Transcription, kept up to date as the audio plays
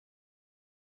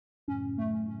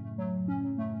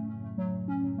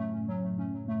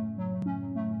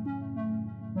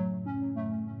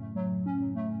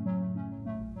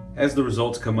As the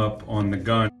results come up on the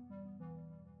gun,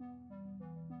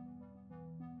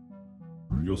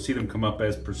 you'll see them come up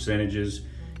as percentages,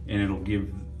 and it'll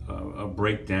give a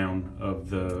breakdown of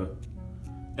the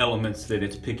elements that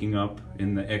it's picking up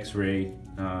in the X-ray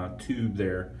tube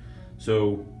there.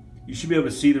 So you should be able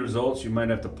to see the results. You might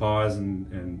have to pause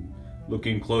and look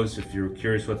in close if you're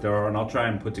curious what they are, and I'll try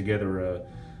and put together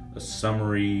a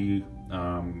summary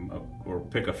or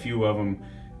pick a few of them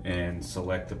and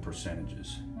select the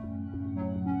percentages.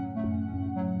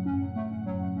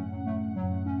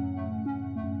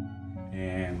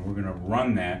 And we're gonna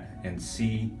run that and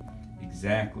see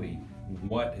exactly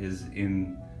what is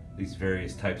in these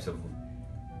various types of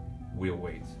wheel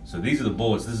weights. So these are the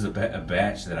bullets. This is a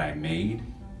batch that I made,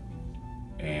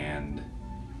 and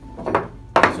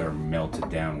these are melted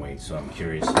down weights, so I'm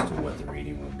curious as to what the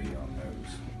reading will be on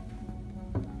those.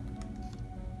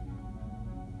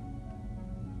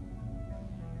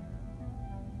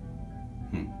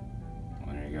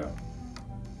 Well, there you go.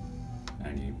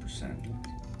 98%.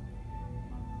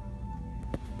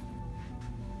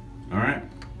 All right,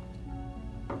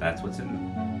 that's what's in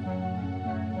them.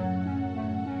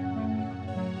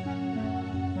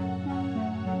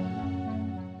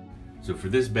 So for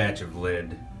this batch of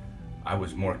lead, I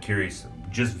was more curious,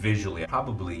 just visually, I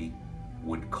probably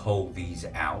would cull these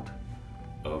out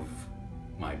of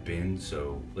my bin,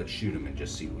 so let's shoot them and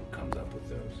just see what comes up with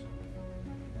those.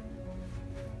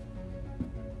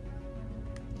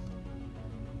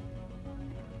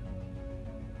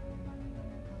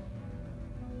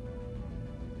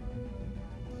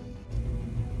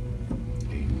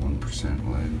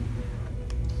 Lead.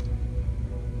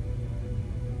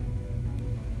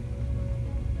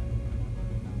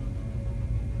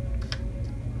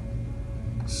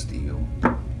 Steel.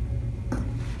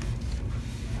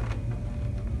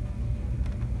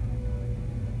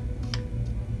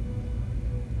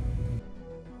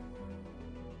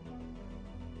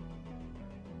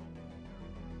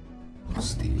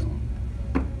 Steel.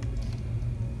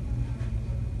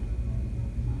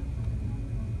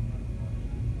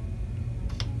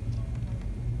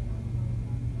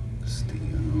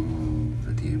 Steel,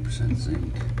 58%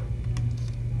 zinc.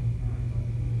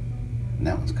 And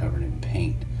that one's covered in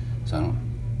paint, so I don't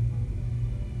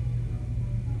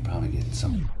probably get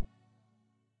some.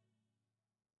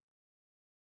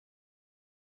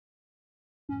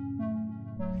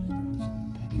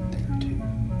 Paint there too.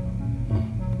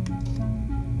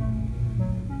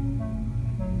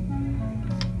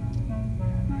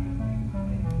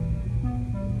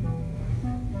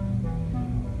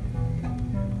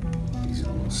 These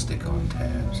are little stick-on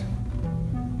tabs.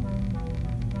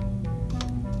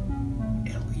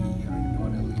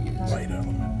 Light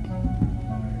element.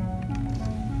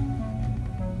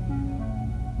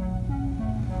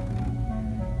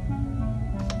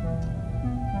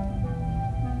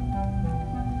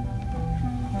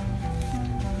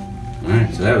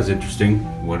 Alright, so that was interesting.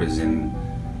 What is in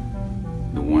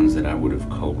the ones that I would have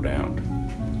culled out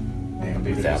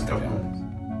without the gun?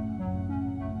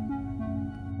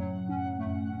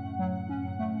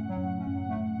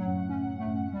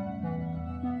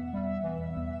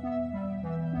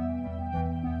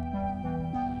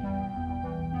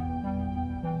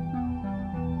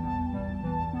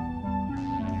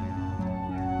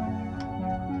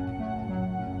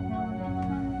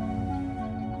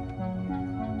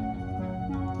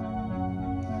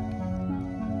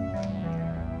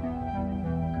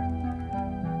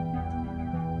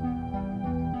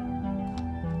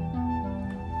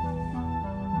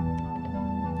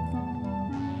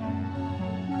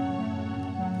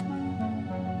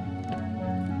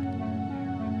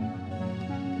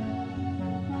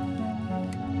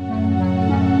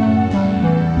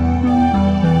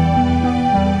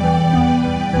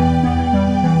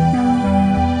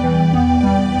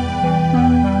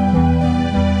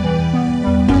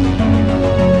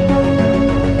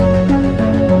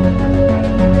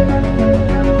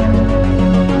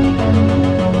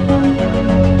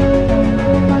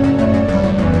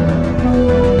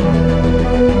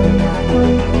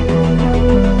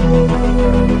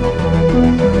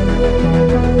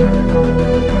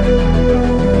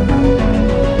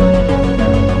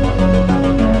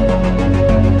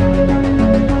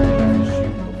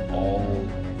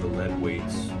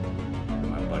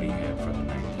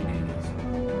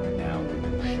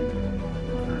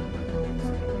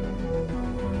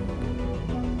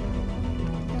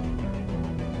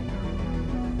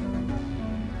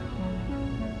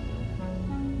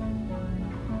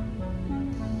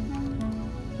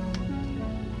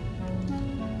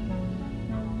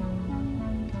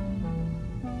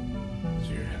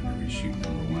 shooting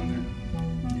over one there.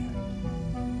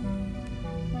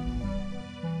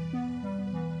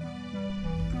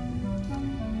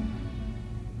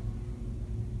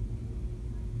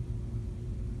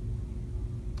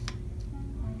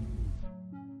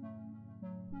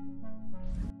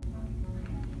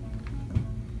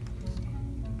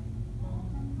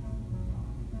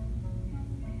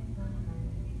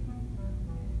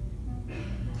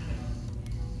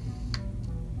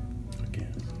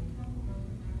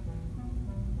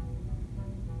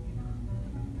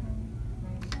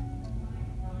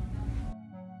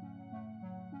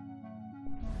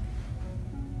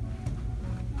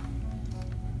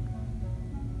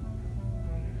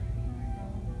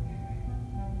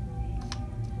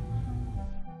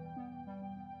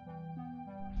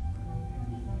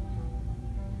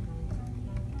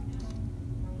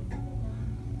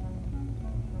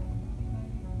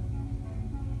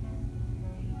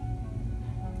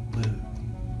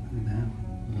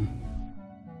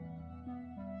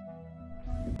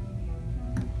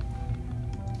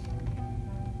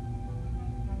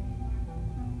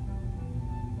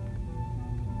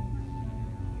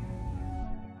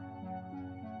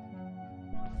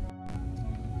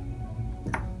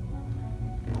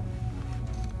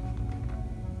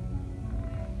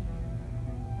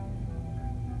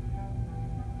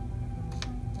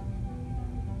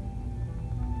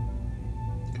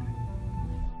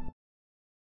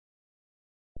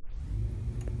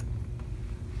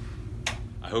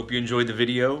 I hope you enjoyed the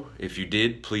video. If you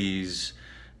did, please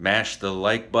mash the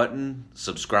like button,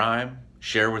 subscribe,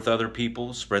 share with other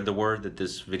people, spread the word that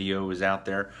this video is out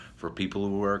there for people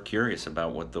who are curious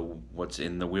about what's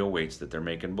in the wheel weights that they're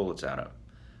making bullets out of.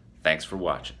 Thanks for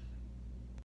watching.